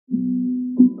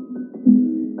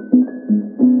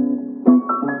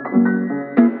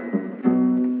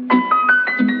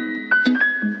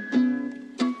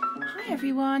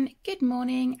Good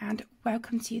morning and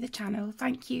welcome to the channel.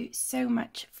 Thank you so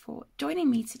much for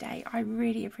joining me today. I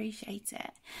really appreciate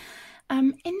it.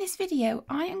 In this video,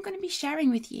 I am going to be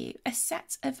sharing with you a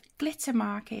set of glitter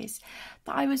markers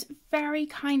that I was very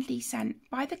kindly sent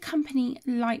by the company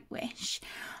Lightwish.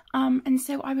 And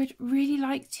so I would really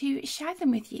like to share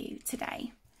them with you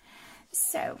today.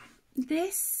 So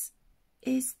this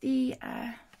is the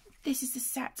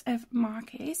set of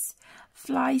markers,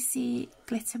 Flysea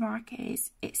Glitter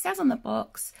Markers. It says on the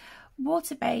box,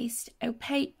 water-based,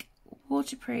 opaque,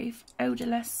 waterproof,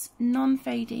 odourless,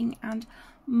 non-fading and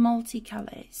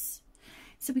multicolours.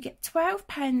 So we get 12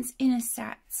 pens in a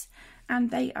set and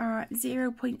they are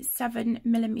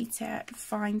 0.7mm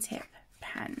fine tip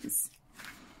pens.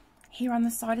 Here on the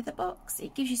side of the box,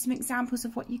 it gives you some examples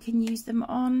of what you can use them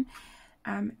on.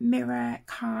 Mirror,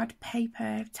 card,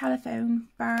 paper, telephone,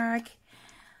 bag,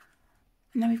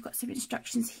 and then we've got some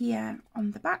instructions here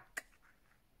on the back,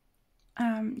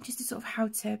 just to sort of how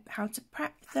to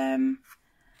prep them,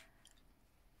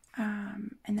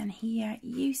 and then here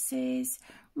uses,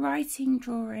 writing,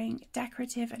 drawing,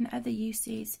 decorative and other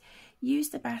uses. Use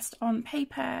the best on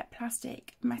paper,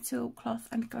 plastic, metal, cloth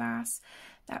and glass.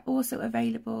 They're also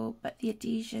available, but the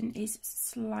adhesion is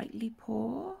slightly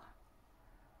poor.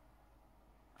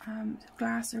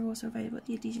 Glass are also available at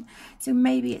the adhesion, so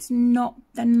maybe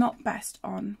they're not best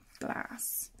on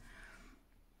glass.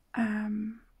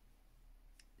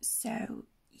 So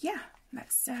yeah,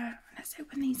 let's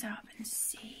open these up and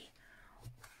see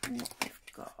what we've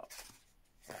got.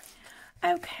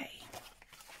 Okay.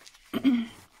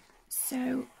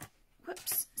 So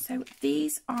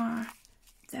these are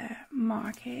the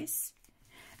markers,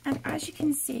 and as you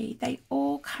can see, they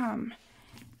all come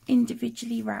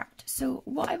individually wrapped. So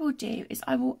what I will do is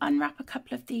I will unwrap a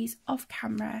couple of these off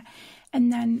camera,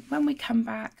 and then when we come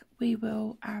back we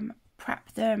will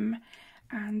prep them,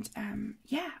 and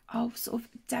yeah, I'll sort of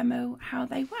demo how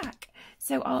they work.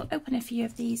 So I'll open a few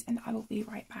of these and I will be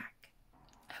right back.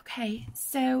 Okay,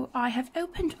 so I have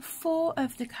opened 4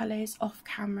 of the colours off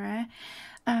camera,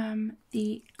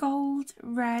 the gold,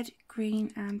 red,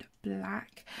 green and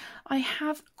black. I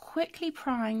have quickly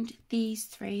primed these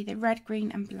 3, the red,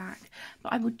 green and black,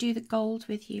 but I will do the gold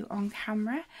with you on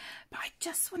camera. But I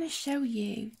just want to show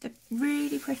you the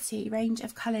really pretty range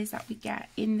of colours that we get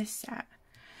in this set.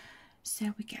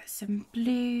 So we get some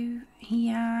blue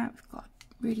here, we've got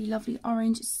really lovely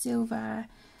orange, silver.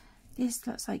 This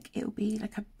looks like it'll be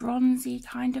like a bronzy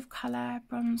kind of colour,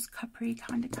 bronze coppery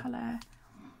kind of colour.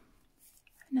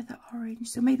 Another orange,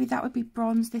 so maybe that would be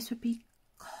bronze, this would be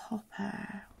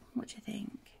copper. What do you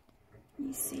think? Can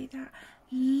you see that?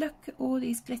 Look at all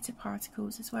these glitter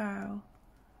particles as well.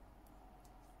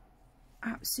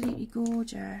 Absolutely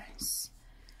gorgeous.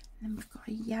 And then we've got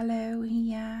a yellow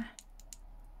here.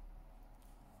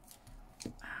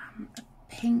 A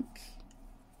pink,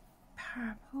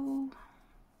 purple.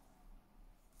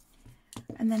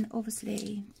 And then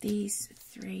obviously these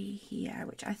 3 here,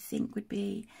 which I think would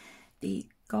be the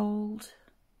gold.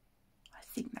 I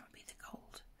think that would be the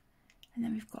gold. And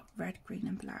then we've got red, green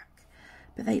and black.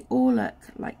 But they all look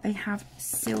like they have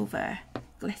silver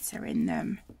glitter in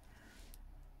them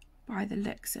by the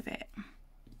looks of it.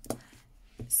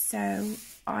 So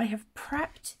I have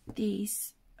prepped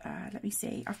these, let me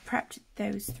see, I've prepped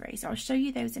those 3. So I'll show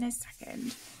you those in a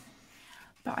second.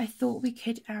 But I thought we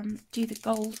could do the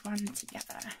gold one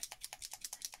together.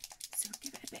 So we'll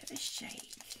give it a bit of a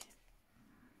shake.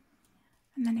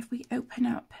 And then if we open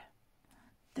up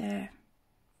the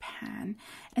pan,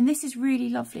 and this is really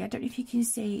lovely, I don't know if you can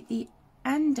see, the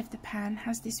end of the pan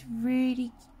has this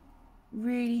really,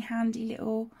 really handy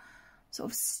little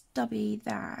sort of stubby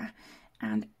there,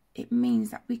 and it means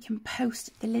that we can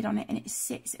post the lid on it and it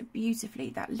sits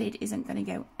beautifully. That lid isn't going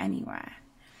to go anywhere.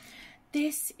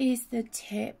 This is the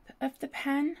tip of the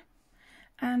pen,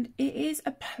 and it is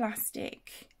a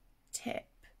plastic tip.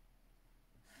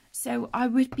 So I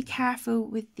would be careful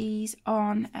with these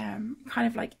on kind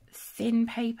of like thin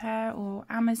paper or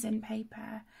Amazon paper.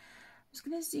 I'm just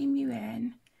going to zoom you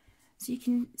in so you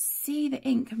can see the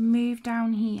ink move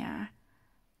down here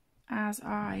as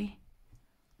I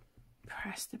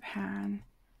press the pen.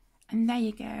 And there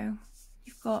you go.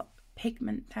 You've got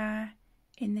pigment there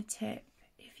in the tip.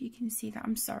 If you can see that,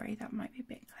 I'm sorry, that might be a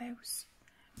bit close.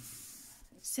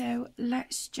 So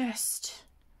let's just,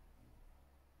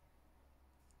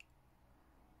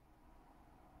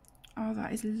 oh,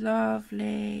 that is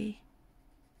lovely.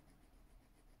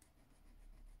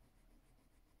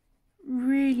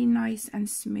 Really nice and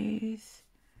smooth.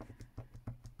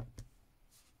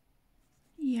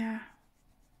 Yeah,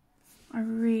 I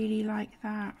really like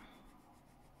that.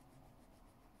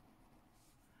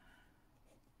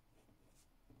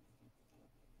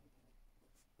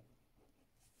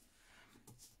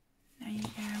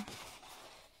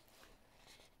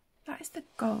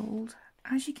 gold.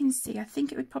 As you can see, I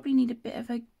think it would probably need a bit of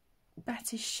a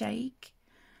better shake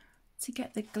to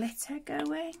get the glitter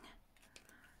going,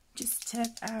 just to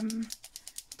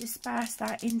disperse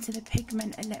that into the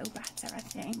pigment a little better, I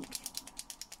think.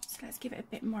 So let's give it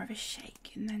a bit more of a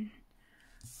shake and then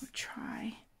we'll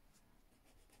try.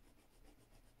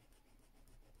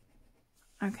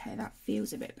 Okay, that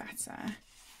feels a bit better.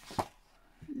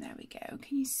 There we go.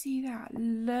 Can you see that?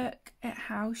 Look at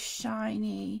how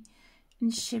shiny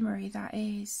and shimmery that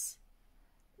is.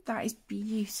 That is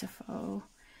beautiful.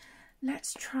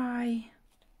 Let's try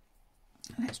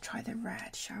the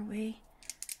red, shall we?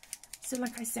 So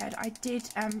like I said, I did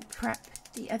prep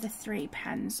the other 3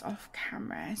 pens off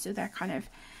camera, so they're kind of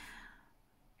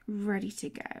ready to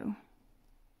go.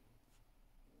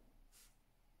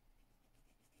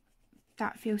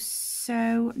 That feels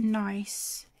so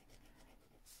nice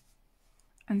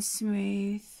and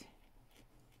smooth.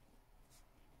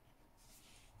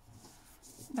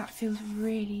 That feels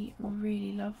really,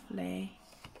 really lovely.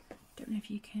 Don't know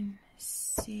if you can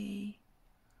see.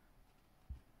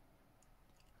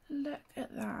 Look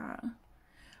at that.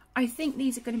 I think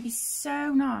these are going to be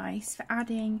so nice for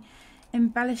adding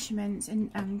embellishments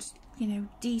and you know,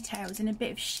 details and a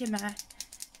bit of shimmer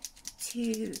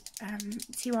to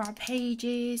our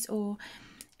pages, or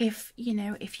if you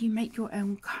know, if you make your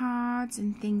own cards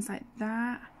and things like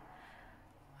that.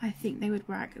 I think they would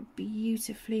work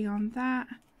beautifully on that.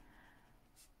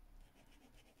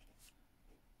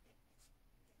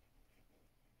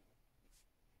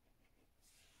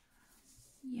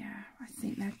 Yeah, I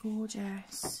think they're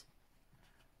gorgeous.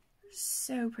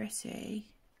 So pretty.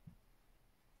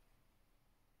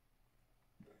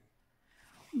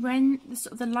 When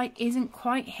the light isn't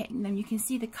quite hitting them, you can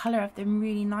see the colour of them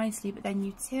really nicely, but then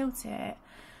you tilt it,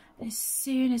 and as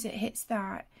soon as it hits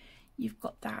that, you've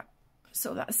got that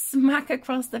sort of that smack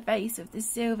across the face of the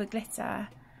silver glitter.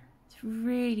 It's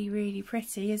really, really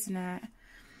pretty, isn't it?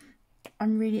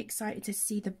 I'm really excited to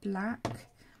see the black,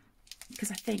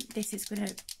 because I think this is going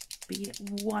to be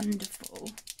wonderful.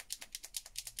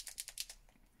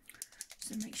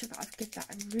 So make sure that I've given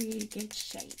that a really good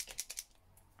shake.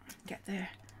 Get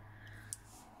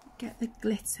the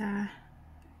glitter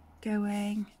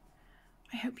going.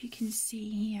 I hope you can see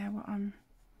here what I'm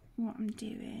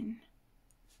doing.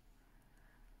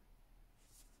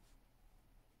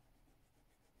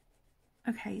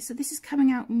 Okay, so this is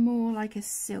coming out more like a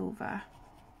silver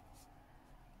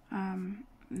than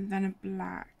a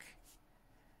black.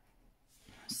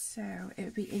 So it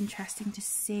would be interesting to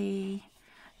see.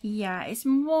 Yeah, it's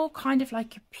more kind of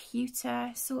like a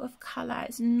pewter sort of colour.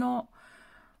 It's not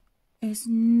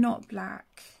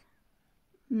black.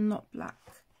 Not black.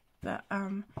 But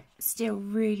still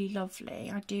really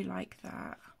lovely. I do like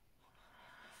that.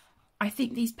 I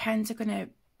think these pens are going to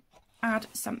add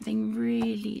something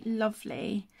really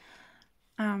lovely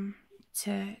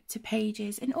to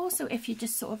pages, and also if you're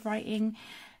just sort of writing,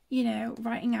 you know,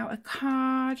 writing out a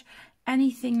card,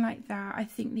 anything like that. I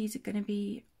think these are going to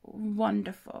be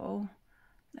wonderful.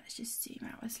 Let's just zoom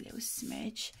out a little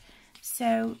smidge.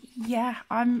 So yeah,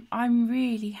 I'm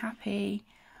really happy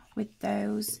with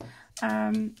those.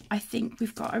 I think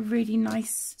we've got a really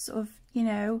nice sort of, you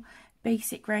know,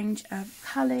 basic range of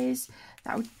colours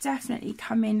that will definitely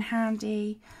come in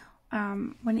handy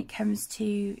when it comes to,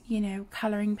 you know,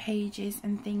 colouring pages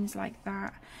and things like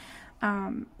that.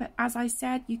 But as I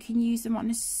said, you can use them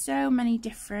on so many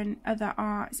different other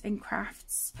arts and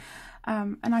crafts,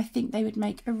 and I think they would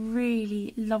make a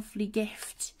really lovely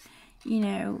gift, you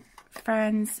know,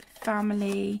 friends,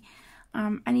 family,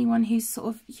 anyone who's sort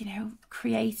of, you know,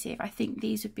 creative. I think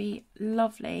these would be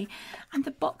lovely, and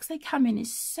the box they come in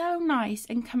is so nice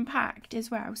and compact as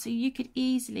well, so you could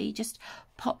easily just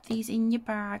pop these in your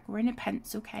bag or in a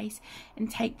pencil case and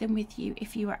take them with you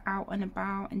if you are out and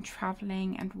about and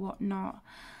traveling and whatnot.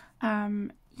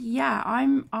 Yeah,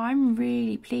 I'm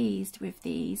really pleased with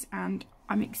these, and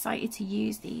I'm excited to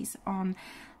use these on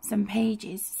some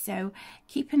pages. So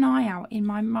keep an eye out in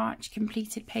my March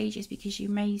completed pages, because you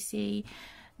may see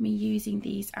me using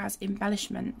these as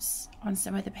embellishments on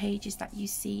some of the pages that you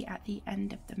see at the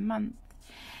end of the month.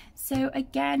 So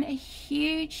again, a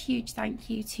huge thank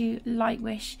you to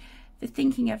Lightwish for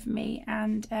thinking of me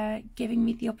and giving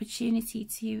me the opportunity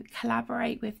to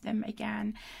collaborate with them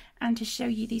again and to show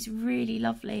you these really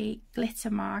lovely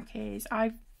glitter markers.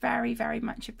 I very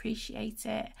much appreciate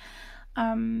it.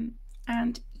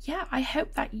 And yeah, I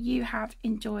hope that you have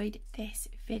enjoyed this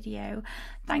video.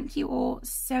 Thank you all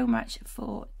so much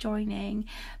for joining.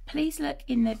 Please look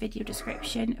in the video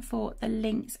description for the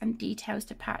links and details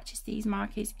to purchase these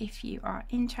markers if you are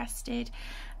interested,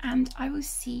 and I will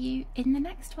see you in the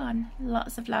next one.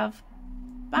 Lots of love.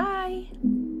 Bye.